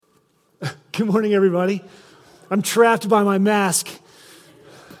Good morning, everybody. I'm trapped by my mask.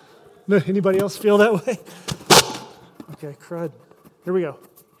 Anybody else feel that way? Okay, crud. Here we go.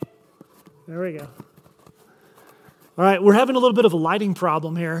 There we go. All right, we're having a little bit of a lighting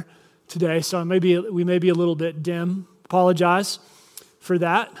problem here today, so we may be a little bit dim. Apologize for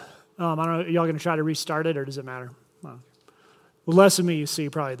that. I don't know, are y'all going to try to restart it, or does it matter? The less of me you see,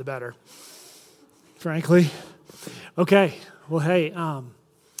 probably the better, frankly. Okay, well, hey,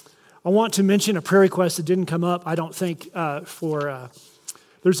 I want to mention a prayer request that didn't come up, I don't think,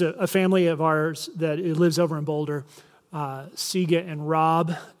 there's a family of ours that lives over in Boulder, Siga and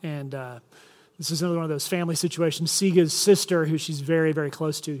Rob, and this is another one of those family situations. Siga's sister, who she's very, very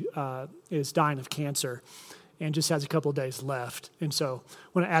close to, is dying of cancer and just has a couple of days left. And so I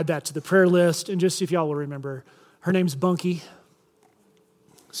want to add that to the prayer list, and just if y'all will remember, her name's Bunky.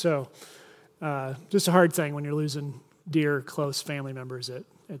 So just a hard thing when you're losing dear, close family members at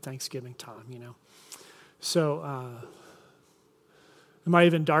Thanksgiving time, you know. So am I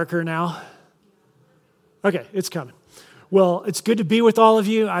even darker now? Okay, it's coming. Well, it's good to be with all of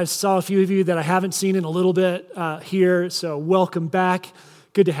you. I saw a few of you that I haven't seen in a little bit here, so welcome back.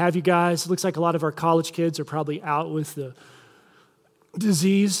 Good to have you guys. It looks like a lot of our college kids are probably out with the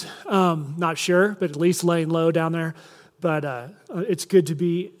disease. Not sure, but at least laying low down there. But it's good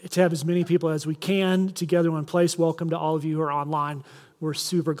to have as many people as we can together in one place. Welcome to all of you who are online. We're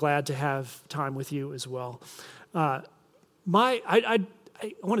super glad to have time with you as well. I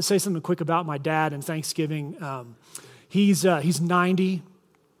want to say something quick about my dad and Thanksgiving. He's 90,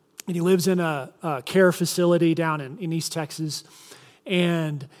 and he lives in a care facility down in East Texas.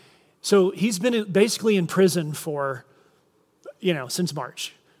 And so he's been basically in prison for, since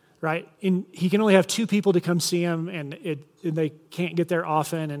March, right? And he can only have 2 people to come see him, and they can't get there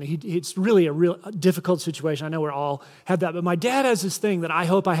often. And it's really a real difficult situation. I know we all have that. But my dad has this thing that I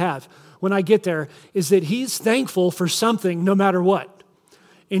hope I have when I get there, is that he's thankful for something no matter what.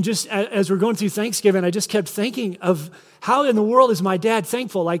 And just as we're going through Thanksgiving, I just kept thinking of how in the world is my dad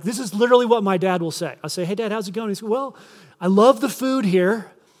thankful? Like, this is literally what my dad will say. I'll say, hey, Dad, how's it going? He says, well, I love the food here.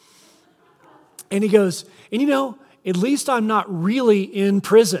 And he goes, and at least I'm not really in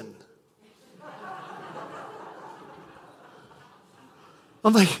prison.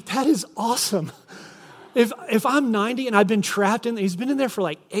 I'm like, that is awesome. If I'm 90 and I've been trapped he's been in there for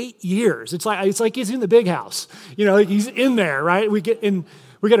like 8 years. It's like he's in the big house. He's in there, right? We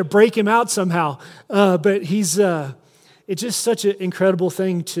got to break him out somehow. But it's just such an incredible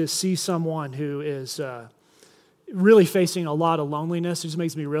thing to see someone who is really facing a lot of loneliness. It just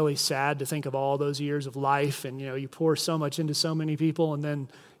makes me really sad to think of all those years of life, and you pour so much into so many people, and then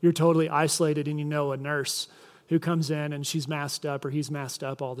you're totally isolated, and a nurse who comes in and she's masked up or he's masked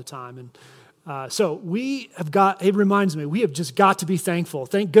up all the time. And so it reminds me, we have just got to be thankful.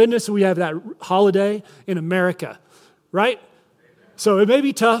 Thank goodness we have that holiday in America, right? So it may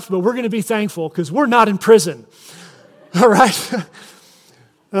be tough, but we're going to be thankful because we're not in prison. All right?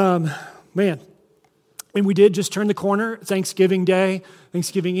 Man. And we did just turn the corner, Thanksgiving Day,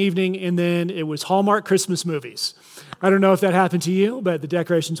 Thanksgiving evening, and then it was Hallmark Christmas movies. I don't know if that happened to you, but the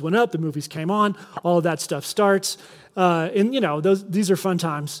decorations went up, the movies came on, all of that stuff starts. And these are fun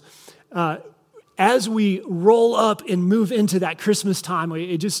times. As we roll up and move into that Christmas time,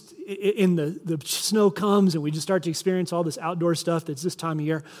 the snow comes and we just start to experience all this outdoor stuff that's this time of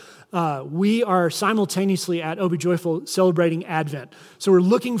year. We are simultaneously at Oh Be Joyful celebrating Advent. So we're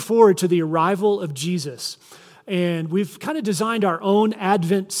looking forward to the arrival of Jesus. And we've kind of designed our own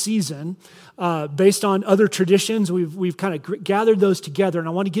Advent season based on other traditions. We've kind of gathered those together, and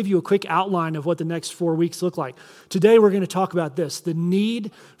I want to give you a quick outline of what the next 4 weeks look like. Today we're going to talk about this, the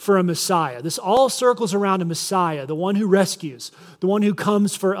need for a Messiah. This all circles around a Messiah, the one who rescues, the one who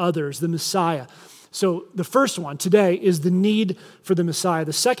comes for others, the Messiah. So the first one today is the need for the Messiah.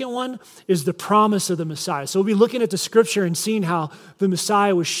 The second one is the promise of the Messiah. So we'll be looking at the scripture and seeing how the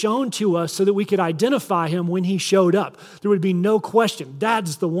Messiah was shown to us so that we could identify him when he showed up. There would be no question,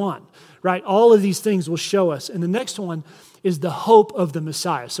 that's the one, right? All of these things will show us. And the next one is the hope of the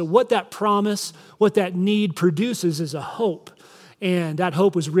Messiah. So what that promise, what that need produces is a hope. And that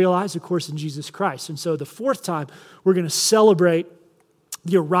hope was realized, of course, in Jesus Christ. And so the fourth time, we're going to celebrate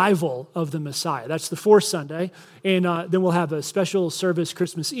the arrival of the Messiah. That's the fourth Sunday. And then we'll have a special service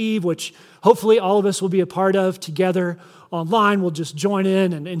Christmas Eve, which hopefully all of us will be a part of together online. We'll just join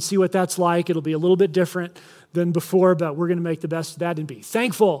in and see what that's like. It'll be a little bit different than before, but we're going to make the best of that and be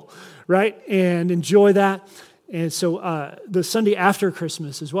thankful, right? And enjoy that. And so the Sunday after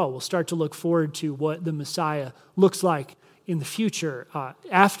Christmas as well, we'll start to look forward to what the Messiah looks like in the future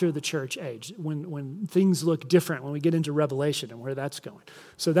after the church age, when things look different, when we get into Revelation and where that's going.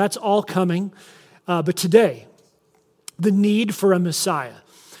 So that's all coming. But today, the need for a Messiah.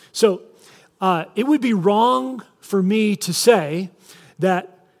 So it would be wrong for me to say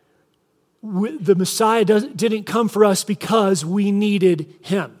that the Messiah didn't come for us because we needed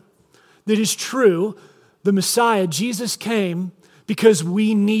him. That is true. The Messiah, Jesus, came because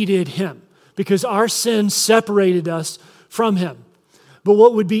we needed him, because our sin separated us from him. But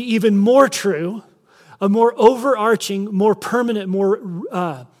what would be even more true, a more overarching, more permanent,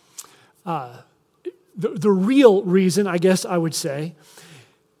 the real reason, I guess I would say,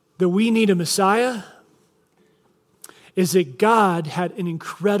 that we need a Messiah is that God had an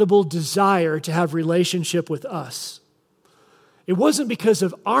incredible desire to have relationship with us. It wasn't because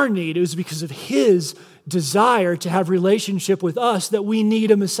of our need, it was because of his desire to have relationship with us that we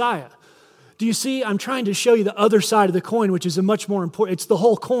need a Messiah. Do you see? I'm trying to show you the other side of the coin, which is a much more important, it's the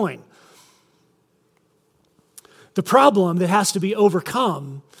whole coin. The problem that has to be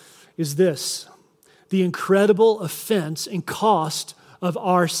overcome is this: the incredible offense and cost of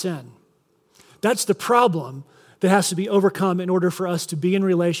our sin. That's the problem that has to be overcome in order for us to be in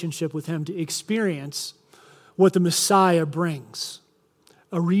relationship with him, to experience what the Messiah brings,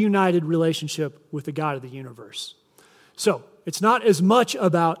 a reunited relationship with the God of the universe. So it's not as much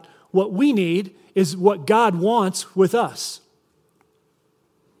about what we need as what God wants with us.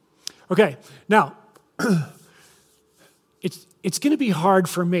 Okay, now, it's going to be hard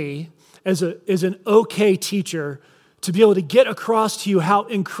for me as an okay teacher to be able to get across to you how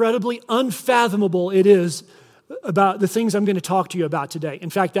incredibly unfathomable it is about the things I'm going to talk to you about today. In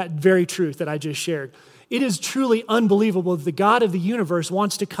fact, that very truth that I just shared. It is truly unbelievable that the God of the universe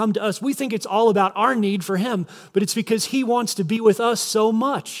wants to come to us. We think it's all about our need for him, but it's because he wants to be with us so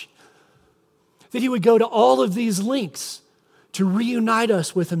much that he would go to all of these lengths to reunite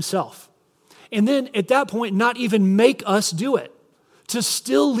us with himself. And then at that point, not even make us do it, to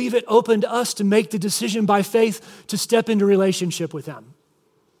still leave it open to us to make the decision by faith to step into relationship with him.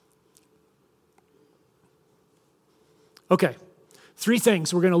 Okay, 3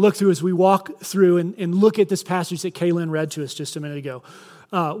 things we're going to look through as we walk through and look at this passage that Kaylin read to us just a minute ago.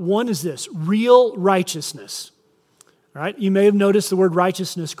 One is this: real righteousness. All right, you may have noticed the word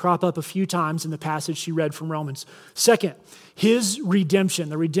righteousness crop up a few times in the passage she read from Romans. Second, his redemption,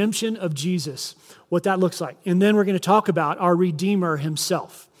 the redemption of Jesus, what that looks like. And then we're going to talk about our Redeemer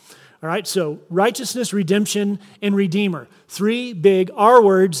himself. All right, so righteousness, redemption, and Redeemer. 3 big R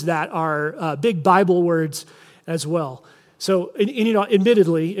words that are big Bible words as well. So,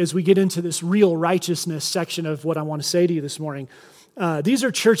 admittedly, as we get into this real righteousness section of what I want to say to you this morning, these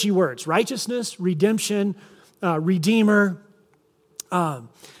are churchy words: righteousness, redemption, Redeemer.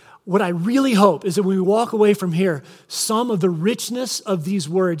 What I really hope is that when we walk away from here, some of the richness of these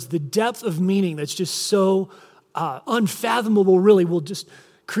words, the depth of meaning that's just so unfathomable, really, will just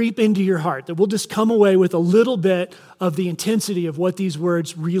creep into your heart, that we'll just come away with a little bit of the intensity of what these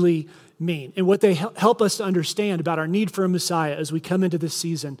words really mean and what they help us to understand about our need for a Messiah as we come into this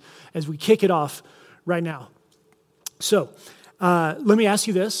season, as we kick it off right now. So let me ask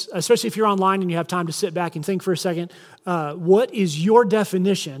you this, especially if you're online and you have time to sit back and think for a second. What is your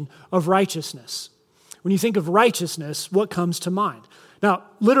definition of righteousness? When you think of righteousness, what comes to mind? Now,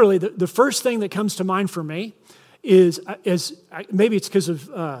 literally, the first thing that comes to mind for me is maybe it's because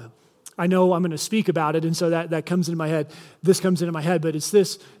of I know I'm going to speak about it, and so that comes into my head. This comes into my head, but it's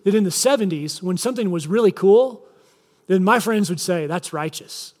this, that in the 70s, when something was really cool, then my friends would say, that's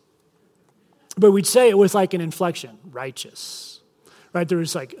righteous. But we'd say it with like an inflection, righteous. Right? There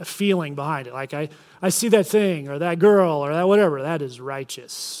was like a feeling behind it. Like I see that thing or that girl or that whatever, that is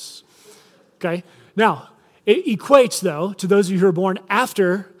righteous. Okay? Now, it equates, though, to those of you who are born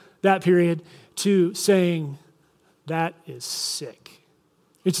after that period, to saying, that is sick.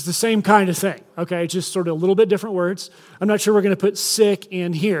 It's the same kind of thing, okay? It's just sort of a little bit different words. I'm not sure we're going to put sick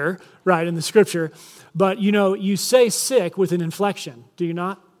in here, right, in the scripture. But, you say sick with an inflection, do you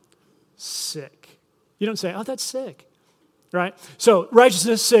not? Sick. You don't say, oh, that's sick, right? So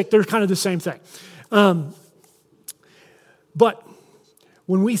righteousness, sick, they're kind of the same thing. But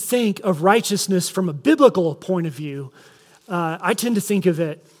when we think of righteousness from a biblical point of view, I tend to think of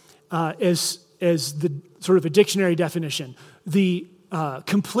it as the sort of a dictionary definition, the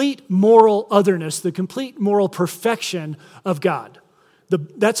complete moral otherness, the complete moral perfection of God.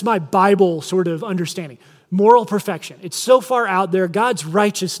 That's my Bible sort of understanding. Moral perfection. It's so far out there. God's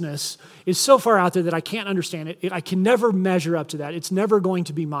righteousness is so far out there that I can't understand it. I can never measure up to that. It's never going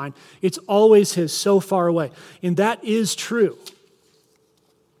to be mine. It's always his, so far away. And that is true.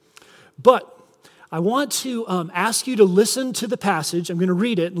 But I want to ask you to listen to the passage. I'm going to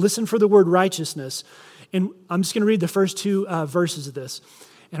read it and listen for the word righteousness. And I'm just going to read the first two verses of this.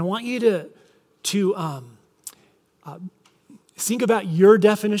 And I want you to think about your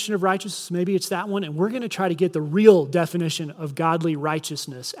definition of righteousness. Maybe it's that one. And we're going to try to get the real definition of godly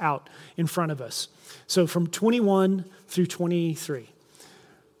righteousness out in front of us. So from 21 through 23.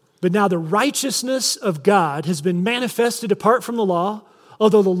 But now the righteousness of God has been manifested apart from the law,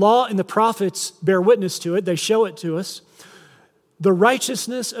 although the law and the prophets bear witness to it, they show it to us. The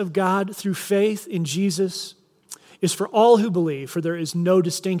righteousness of God through faith in Jesus is for all who believe, for there is no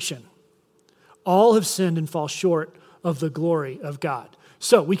distinction. All have sinned and fall short of the glory of God.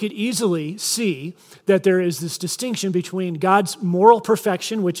 So we could easily see that there is this distinction between God's moral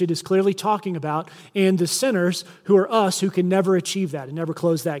perfection, which it is clearly talking about, and the sinners who are us who can never achieve that and never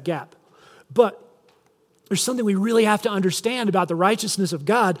close that gap. But there's something we really have to understand about the righteousness of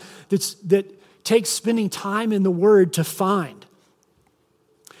God that takes spending time in the Word to find.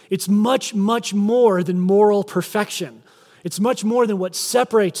 It's much, much more than moral perfection. It's much more than what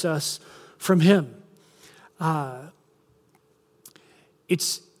separates us from Him.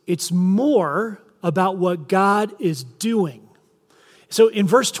 It's more about what God is doing. So in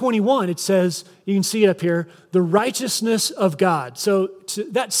verse 21, it says, you can see it up here, the righteousness of God. So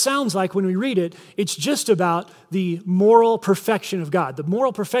that sounds like when we read it, it's just about the moral perfection of God. The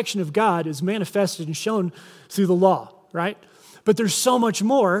moral perfection of God is manifested and shown through the law, right? But there's so much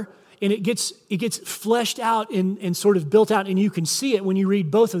more, and it gets fleshed out and sort of built out, and you can see it when you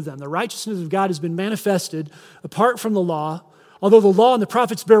read both of them. The righteousness of God has been manifested apart from the law, although the law and the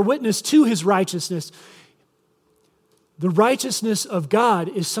prophets bear witness to His righteousness. The righteousness of God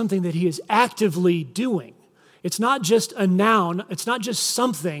is something that He is actively doing. It's not just a noun. It's not just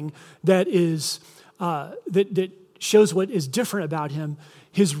something that is that shows what is different about Him.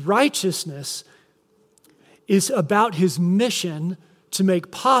 His righteousness is about His mission to make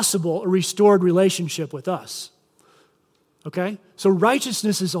possible a restored relationship with us. Okay? So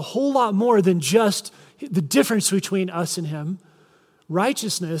righteousness is a whole lot more than just the difference between us and Him.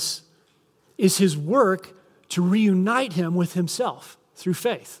 Righteousness is His work to reunite Him with Himself through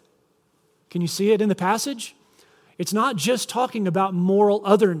faith. Can you see it in the passage? It's not just talking about moral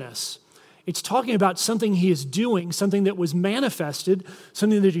otherness. It's talking about something He is doing, something that was manifested,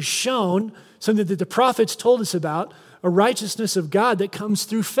 something that is shown, something that the prophets told us about, a righteousness of God that comes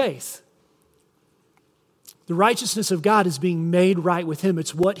through faith. The righteousness of God is being made right with Him.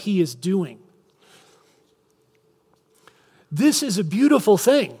 It's what He is doing. This is a beautiful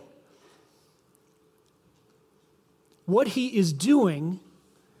thing. What He is doing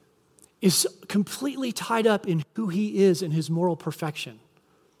is completely tied up in who He is and His moral perfection.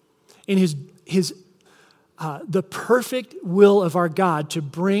 In the perfect will of our God to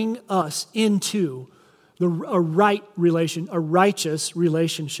bring us into a righteous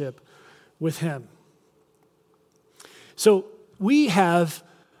relationship with Him. So we have,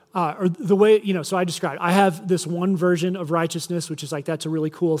 so I described, I have this one version of righteousness, which is like, that's a really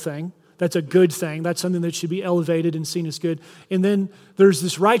cool thing. That's a good thing. That's something that should be elevated and seen as good. And then there's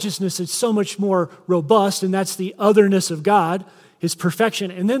this righteousness that's so much more robust, and that's the otherness of God, His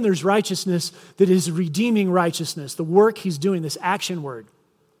perfection. And then there's righteousness that is redeeming righteousness, the work He's doing, this action word.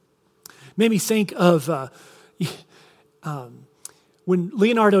 Made me think of when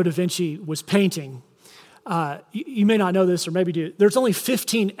Leonardo da Vinci was painting. You may not know this, or maybe do. There's only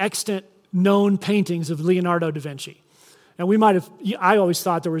 15 extant known paintings of Leonardo da Vinci. And I always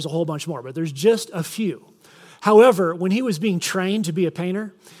thought there was a whole bunch more, but there's just a few. However, when he was being trained to be a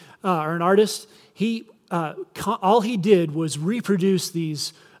painter or an artist, all he did was reproduce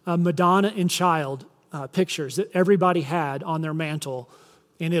these Madonna and Child pictures that everybody had on their mantle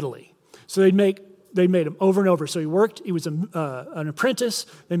in Italy. So they made them over and over. So he was an apprentice.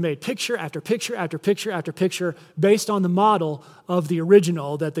 They made picture after picture after picture after picture based on the model of the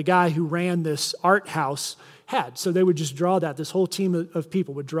original that the guy who ran this art house had. So they would just draw that. This whole team of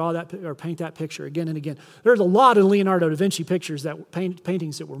people would draw that or paint that picture again and again. There's a lot of Leonardo da Vinci pictures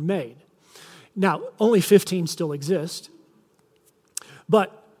paintings that were made. Now, only 15 still exist.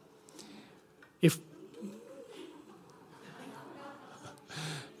 But I'm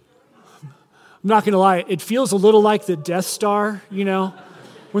not going to lie, it feels a little like the Death Star,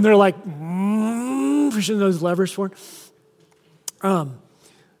 when they're like, pushing those levers forward.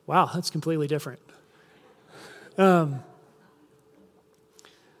 Wow, that's completely different. An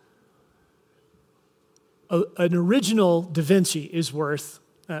original Da Vinci is worth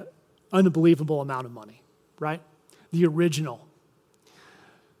an unbelievable amount of money, right? The original.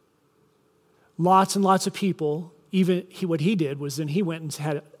 Lots and lots of people, what he did was then he went and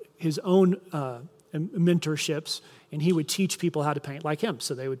had his own mentorships, and he would teach people how to paint like him,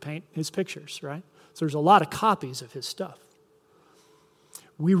 so they would paint his pictures, right? So there's a lot of copies of his stuff.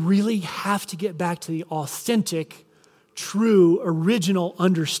 We really have to get back to the authentic, true, original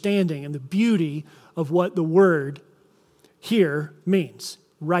understanding and the beauty of what the word here means,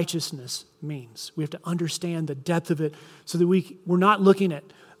 righteousness means. We have to understand the depth of it so that we're not looking at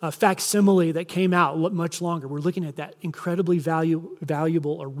a facsimile that came out much longer. We're looking at that incredibly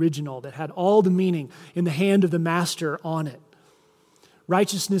valuable original that had all the meaning in the hand of the master on it.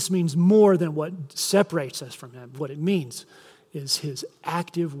 Righteousness means more than what separates us from him. What it means is his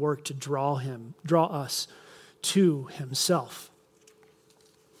active work to draw us to himself.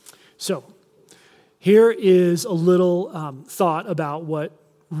 So, here is a little thought about what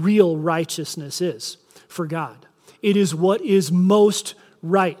real righteousness is for God. It is what is most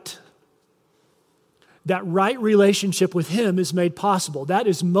right. That right relationship with him is made possible. That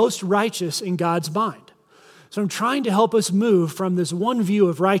is most righteous in God's mind. So I'm trying to help us move from this one view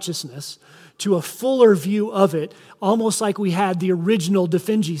of righteousness to a fuller view of it, almost like we had the original Da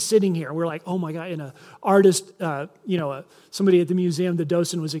Vinci sitting here. We're like, oh my God, and an artist, somebody at the museum, the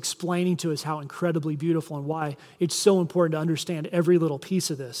docent, was explaining to us how incredibly beautiful and why it's so important to understand every little piece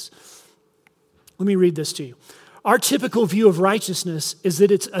of this. Let me read this to you. Our typical view of righteousness is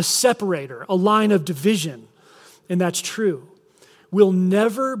that it's a separator, a line of division, and that's true. We'll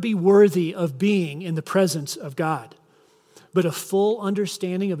never be worthy of being in the presence of God. But a full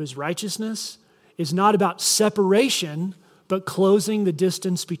understanding of his righteousness is not about separation, but closing the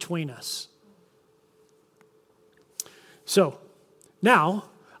distance between us. So, now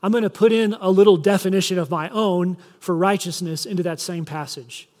I'm going to put in a little definition of my own for righteousness into that same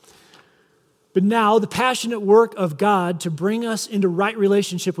passage. But now the passionate work of God to bring us into right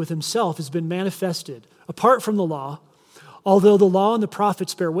relationship with himself has been manifested apart from the law, although the law and the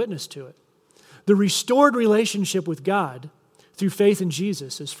prophets bear witness to it. The restored relationship with God through faith in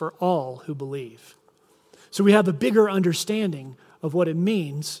Jesus is for all who believe. So we have a bigger understanding of what it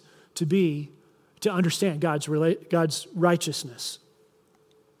means to understand God's righteousness.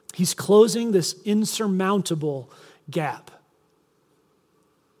 He's closing this insurmountable gap.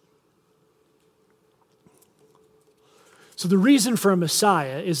 So the reason for a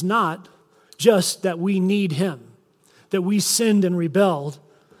Messiah is not just that we need him, that we sinned and rebelled,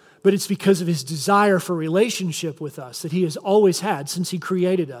 but it's because of his desire for relationship with us that he has always had since he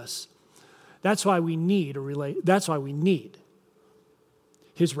created us. That's why we need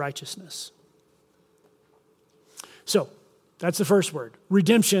his righteousness. So, that's the first word.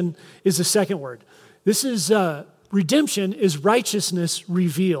 Redemption is the second word. Redemption is righteousness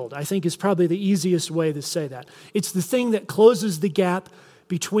revealed, I think is probably the easiest way to say that. It's the thing that closes the gap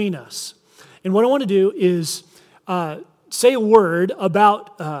between us. And what I want to do is say a word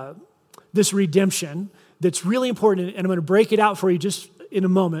about this redemption that's really important, and I'm going to break it out for you just in a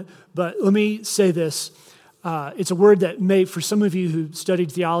moment, but let me say this. It's a word that may, for some of you who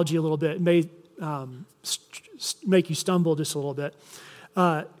studied theology a little bit, may make you stumble just a little bit.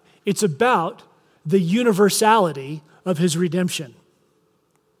 It's about the universality of his redemption.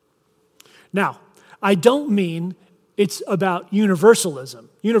 Now, I don't mean it's about universalism.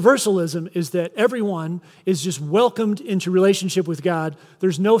 Universalism is that everyone is just welcomed into relationship with God.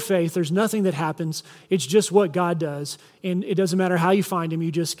 There's no faith. There's nothing that happens. It's just what God does, and it doesn't matter how you find him,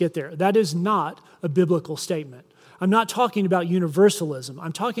 you just get there. That is not a biblical statement. I'm not talking about universalism.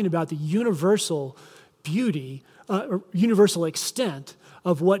 I'm talking about the universal beauty, universal extent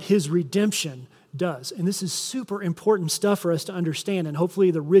of what his redemption does. And this is super important stuff for us to understand, and hopefully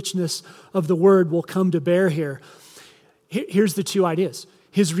the richness of the word will come to bear here. Here's the two ideas.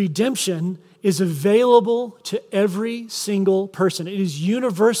 His redemption is available to every single person. It is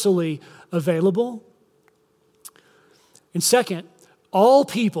universally available. And second, all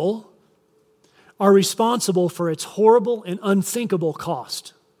people are responsible for its horrible and unthinkable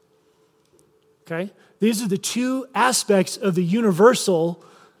cost. Okay? These are the two aspects of the universal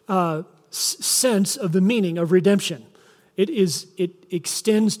sense of the meaning of redemption. It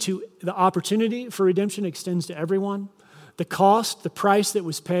extends to the opportunity for redemption, extends to everyone. The cost, the price that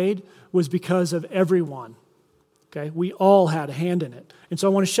was paid was because of everyone. Okay, we all had a hand in it. And so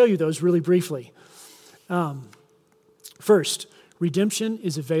I want to show you those really briefly. First, redemption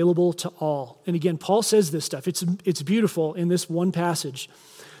is available to all. And again, Paul says this stuff. It's beautiful in this one passage.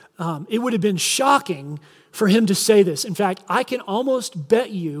 It would have been shocking for him to say this. In fact, I can almost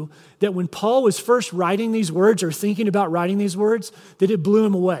bet you that when Paul was first writing these words or thinking about writing these words, that it blew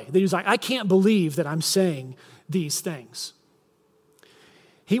him away. That he was like, I can't believe that I'm saying these things.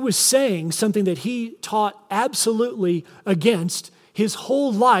 He was saying something that he taught absolutely against his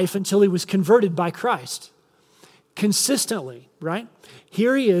whole life until he was converted by Christ. Consistently, right?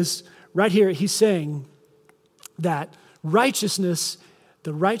 Here he is, right here, he's saying that righteousness,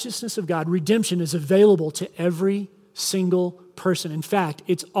 the righteousness of God, redemption is available to every single person. In fact,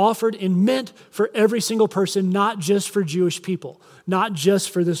 it's offered and meant for every single person, not just for Jewish people, not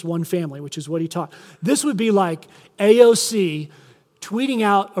just for this one family, which is what he taught. This would be like AOC tweeting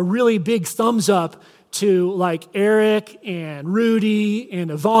out a really big thumbs up to like Eric and Rudy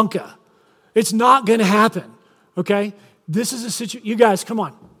and Ivanka. It's not going to happen, okay? This is a situation. You guys, come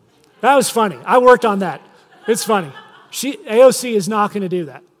on. That was funny. I worked on that. It's funny. AOC is not going to do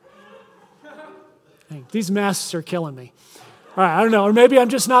that. Dang, these masks are killing me. All right, I don't know. Or maybe I'm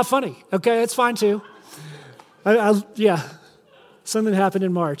just not funny. Okay, that's fine too. Yeah, something happened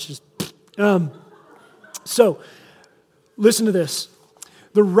in March. So, listen to this.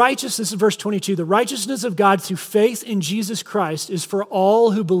 This is verse 22. The righteousness of God through faith in Jesus Christ is for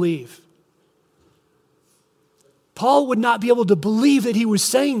all who believe. Paul would not be able to believe that he was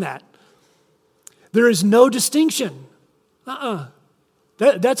saying that. There is no distinction.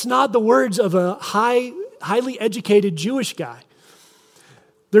 That's not the words of a highly educated Jewish guy.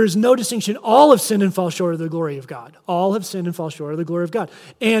 There is no distinction. All have sinned and fall short of the glory of God. All have sinned and fall short of the glory of God.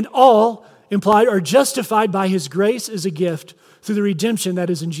 And all, implied, are justified by his grace as a gift through the redemption that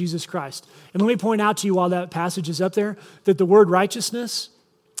is in Jesus Christ. And let me point out to you while that passage is up there, that the word righteousness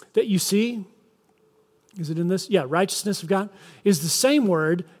that you see, is it in this? Yeah, righteousness of God, is the same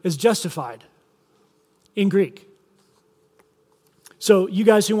word as justified in Greek. So you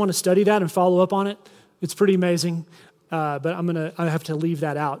guys who want to study that and follow up on it, it's pretty amazing. But I have to leave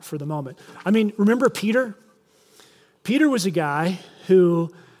that out for the moment. I mean, remember Peter? Peter was a guy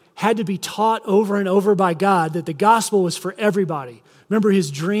who had to be taught over and over by God that the gospel was for everybody. Remember his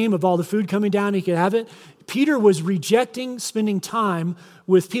dream of all the food coming down, he could have it? Peter was rejecting spending time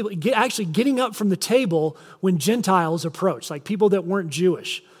with people, actually getting up from the table when Gentiles approached, like people that weren't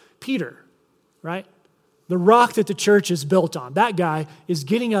Jewish. Peter, right? The rock that the church is built on. That guy is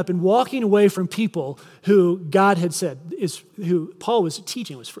getting up and walking away from people who God had said, who Paul was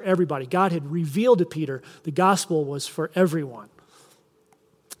teaching was for everybody. God had revealed to Peter the gospel was for everyone.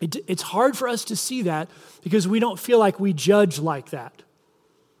 It's hard for us to see that because we don't feel like we judge like that.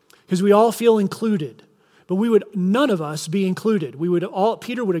 Because we all feel included. But none of us be included.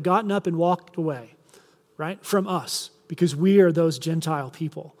 Peter would have gotten up and walked away, right, from us because we are those Gentile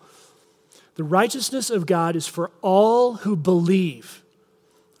people. The righteousness of God is for all who believe,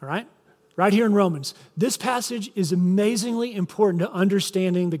 all right? Right here in Romans. This passage is amazingly important to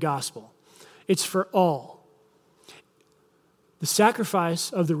understanding the gospel. It's for all. The sacrifice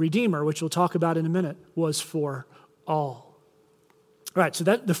of the Redeemer, which we'll talk about in a minute, was for all. All right, so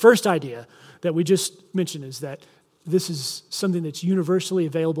the first idea that we just mentioned is that this is something that's universally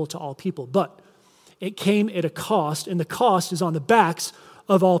available to all people, but it came at a cost, and the cost is on the backs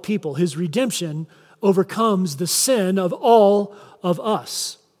of all people. His redemption overcomes the sin of all of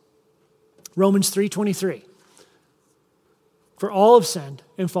us. Romans 3:23. For all have sinned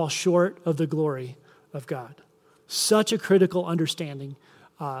and fall short of the glory of God. Such a critical understanding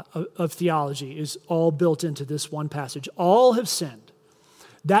of theology is all built into this one passage. All have sinned.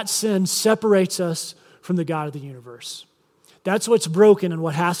 That sin separates us from the God of the universe. That's what's broken and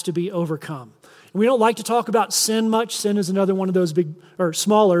what has to be overcome. We don't like to talk about sin much. Sin is another one of those big, or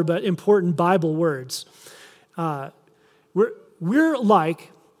smaller, but important Bible words. I'm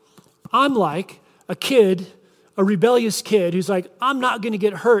like a kid, a rebellious kid who's like, I'm not going to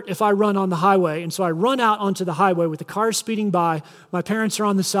get hurt if I run on the highway. And so I run out onto the highway with the car speeding by. My parents are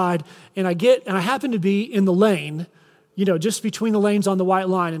on the side, and I happen to be in the lane, just between the lanes on the white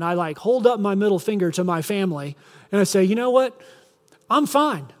line. And I hold up my middle finger to my family, and I say, you know what? I'm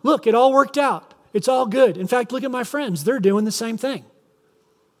fine. Look, it all worked out. It's all good. In fact, look at my friends. They're doing the same thing.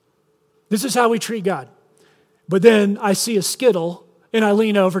 This is how we treat God. But then I see a Skittle, and I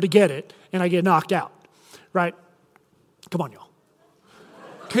lean over to get it, and I get knocked out. Right? Come on, y'all.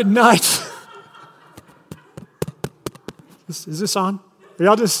 Good night. Is this on? Are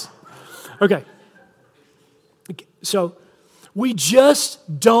y'all just... Okay. So, we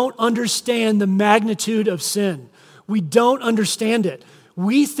just don't understand the magnitude of sin. We don't understand it.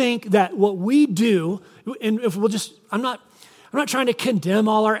 We think that what we do, and if we'll just, I'm not trying to condemn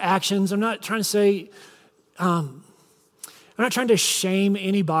all our actions. I'm not trying to say, I'm not trying to shame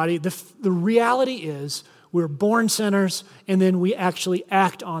anybody. The reality is we're born sinners, and then we actually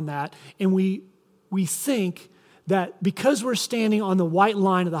act on that. And we think that because we're standing on the white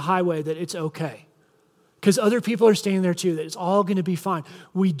line of the highway that it's okay. Because other people are standing there too, that it's all going to be fine.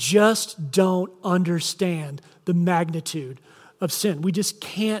 We just don't understand the magnitude of sin. We just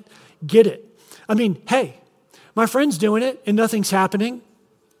can't get it. I mean, hey, my friend's doing it and nothing's happening,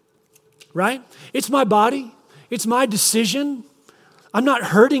 right? It's my body. It's my decision. I'm not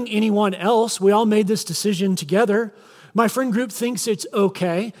hurting anyone else. We all made this decision together. My friend group thinks it's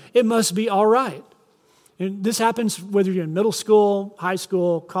okay. It must be all right. And this happens whether you're in middle school, high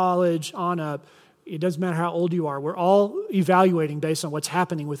school, college, on up. It doesn't matter how old you are. We're all evaluating based on what's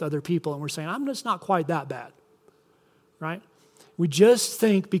happening with other people. And we're saying, I'm just not quite that bad, right? We just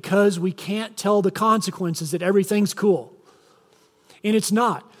think because we can't tell the consequences that everything's cool. And it's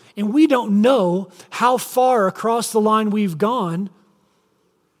not. And we don't know how far across the line we've gone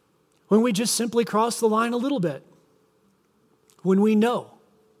when we just simply cross the line a little bit. When we know.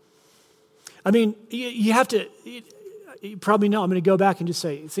 I mean, you have to, you probably know, I'm going to go back and just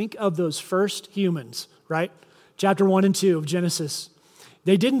say, think of those first humans, right? Chapter 1 and 2 of Genesis.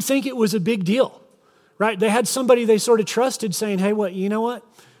 They didn't think it was a big deal, right? They had somebody they sort of trusted saying, hey, you know what?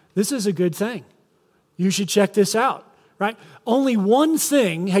 This is a good thing. You should check this out, right? Only one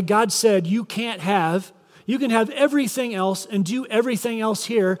thing had God said you can't have. You can have everything else and do everything else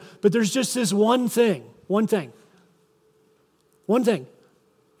here, but there's just this one thing. One thing.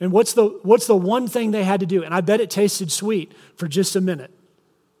 And what's the one thing they had to do? And I bet it tasted sweet for just a minute,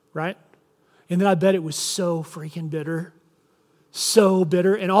 right? And then I bet it was so freaking bitter. So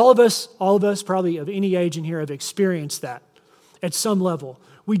bitter. And all of us probably of any age in here have experienced that at some level.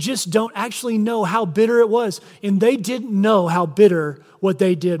 We just don't actually know how bitter it was. And they didn't know how bitter what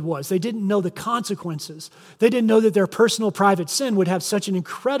they did was. They didn't know the consequences. They didn't know that their personal private sin would have such an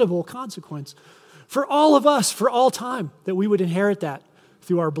incredible consequence for all of us, for all time, that we would inherit that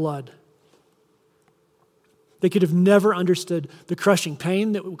through our blood. They could have never understood the crushing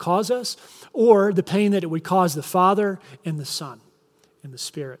pain that it would cause us or the pain that it would cause the Father and the Son and the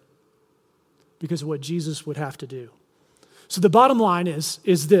Spirit because of what Jesus would have to do. So the bottom line is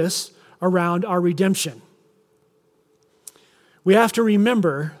this around our redemption. We have to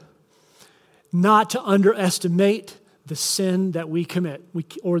remember not to underestimate the sin that we commit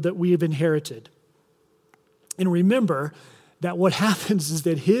or that we have inherited. And remember that what happens is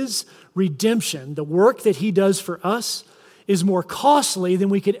that his redemption, the work that he does for us, is more costly than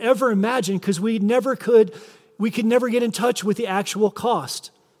we could ever imagine because we could never get in touch with the actual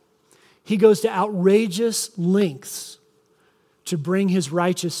cost. He goes to outrageous lengths to bring his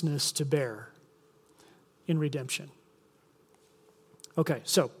righteousness to bear in redemption. Okay,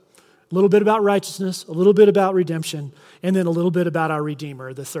 so a little bit about righteousness, a little bit about redemption, and then a little bit about our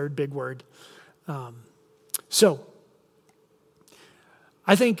Redeemer, the third big word. So,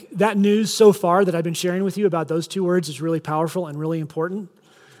 I think that news so far that I've been sharing with you about those two words is really powerful and really important.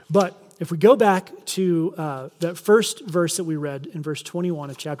 But if we go back to that first verse that we read in verse 21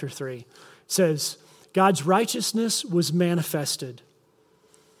 of chapter 3, it says, God's righteousness was manifested.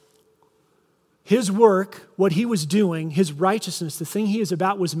 His work, what he was doing, his righteousness, the thing he is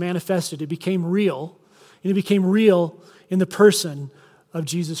about was manifested. It became real, and it became real in the person of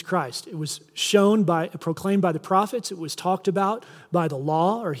Jesus Christ. It was proclaimed by the prophets. It was talked about by the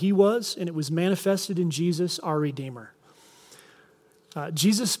law, or he was, and it was manifested in Jesus, our Redeemer.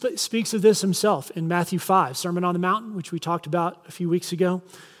 Jesus speaks of this himself in Matthew 5, Sermon on the Mountain, which we talked about a few weeks ago.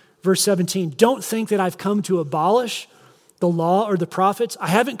 Verse 17, don't think that I've come to abolish the law or the prophets. I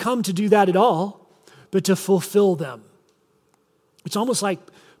haven't come to do that at all, but to fulfill them. It's almost like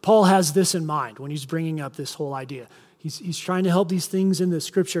Paul has this in mind when he's bringing up this whole idea. He's trying to help these things in the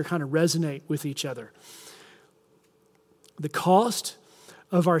scripture kind of resonate with each other. The cost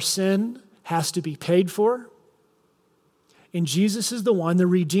of our sin has to be paid for, and Jesus is the one, the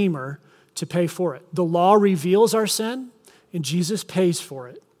Redeemer, to pay for it. The law reveals our sin, and Jesus pays for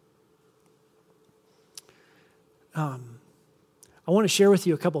it. I want to share with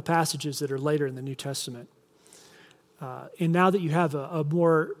you a couple passages that are later in the New Testament. And now that you have a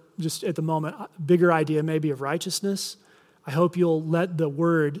more, just at the moment, bigger idea maybe of righteousness, I hope you'll let the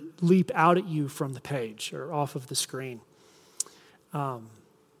word leap out at you from the page or off of the screen.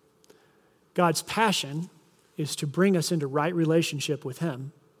 God's passion is to bring us into right relationship with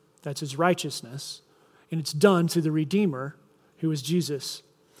him. That's his righteousness. And it's done through the Redeemer, who is Jesus.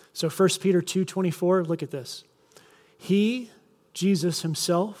 So 1 Peter 2:24, look at this. He, Jesus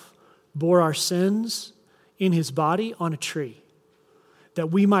himself, bore our sins in his body on a tree,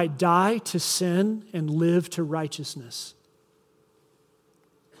 that we might die to sin and live to righteousness.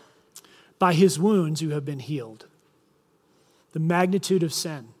 By his wounds you have been healed. The magnitude of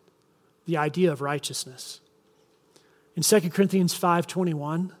sin, the idea of righteousness. In 2 Corinthians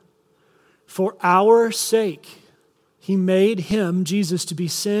 5:21, for our sake he made him, Jesus, to be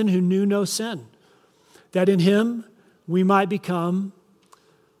sin who knew no sin, that in him we might become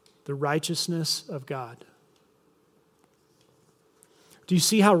the righteousness of God. Do you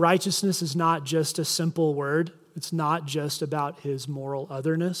see how righteousness is not just a simple word? It's not just about his moral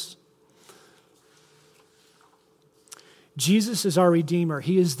otherness. Jesus is our Redeemer.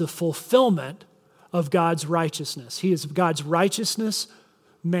 He is the fulfillment of God's righteousness. He is God's righteousness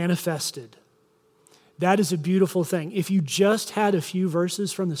manifested. That is a beautiful thing. If you just had a few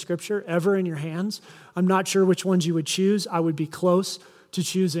verses from the Scripture ever in your hands, I'm not sure which ones you would choose. I would be close to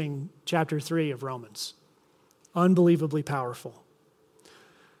choosing chapter 3 of Romans. Unbelievably powerful.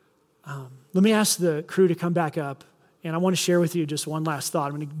 Let me ask the crew to come back up, and I want to share with you just one last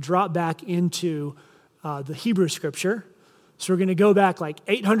thought. I'm going to drop back into the Hebrew Scripture. So we're going to go back like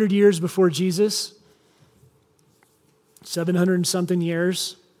 800 years before Jesus, 700 and something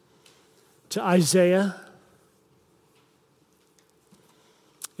years, to Isaiah.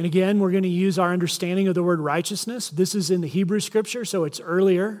 And again, we're going to use our understanding of the word righteousness. This is in the Hebrew Scripture, so it's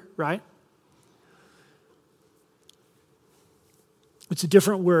earlier, right? It's a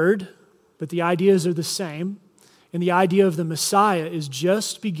different word, but the ideas are the same. And the idea of the Messiah is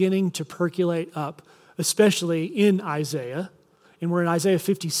just beginning to percolate up, especially in Isaiah. And we're in Isaiah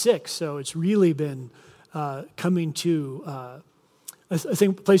 56, so it's really been coming to a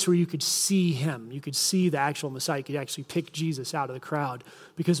place where you could see him. You could see the actual Messiah. You could actually pick Jesus out of the crowd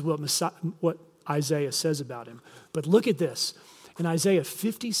because of what Isaiah says about him. But look at this. In Isaiah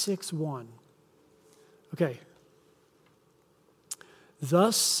 56:1. Okay.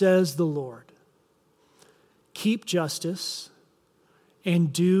 Thus says the Lord, keep justice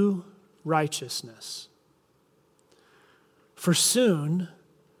and do righteousness. For soon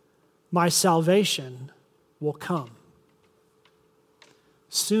my salvation will come.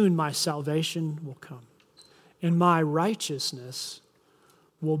 Soon my salvation will come, and my righteousness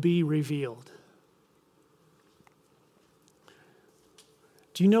will be revealed.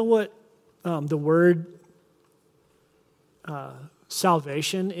 Do you know what the word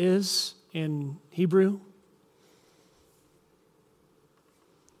salvation is in Hebrew?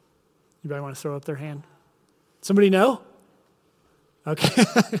 Anybody want to throw up their hand? Somebody know? Okay.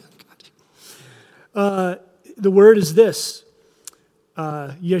 The word is this.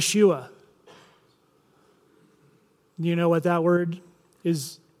 Yeshua. You know what that word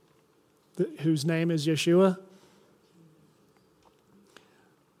is, whose name is Yeshua?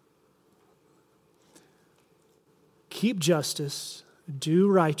 Keep justice, do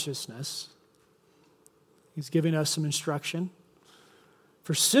righteousness. He's giving us some instruction.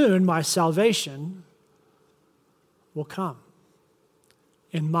 For soon my salvation will come,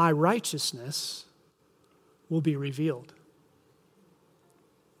 and my righteousness will be revealed.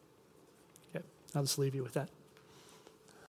 Okay, I'll just leave you with that.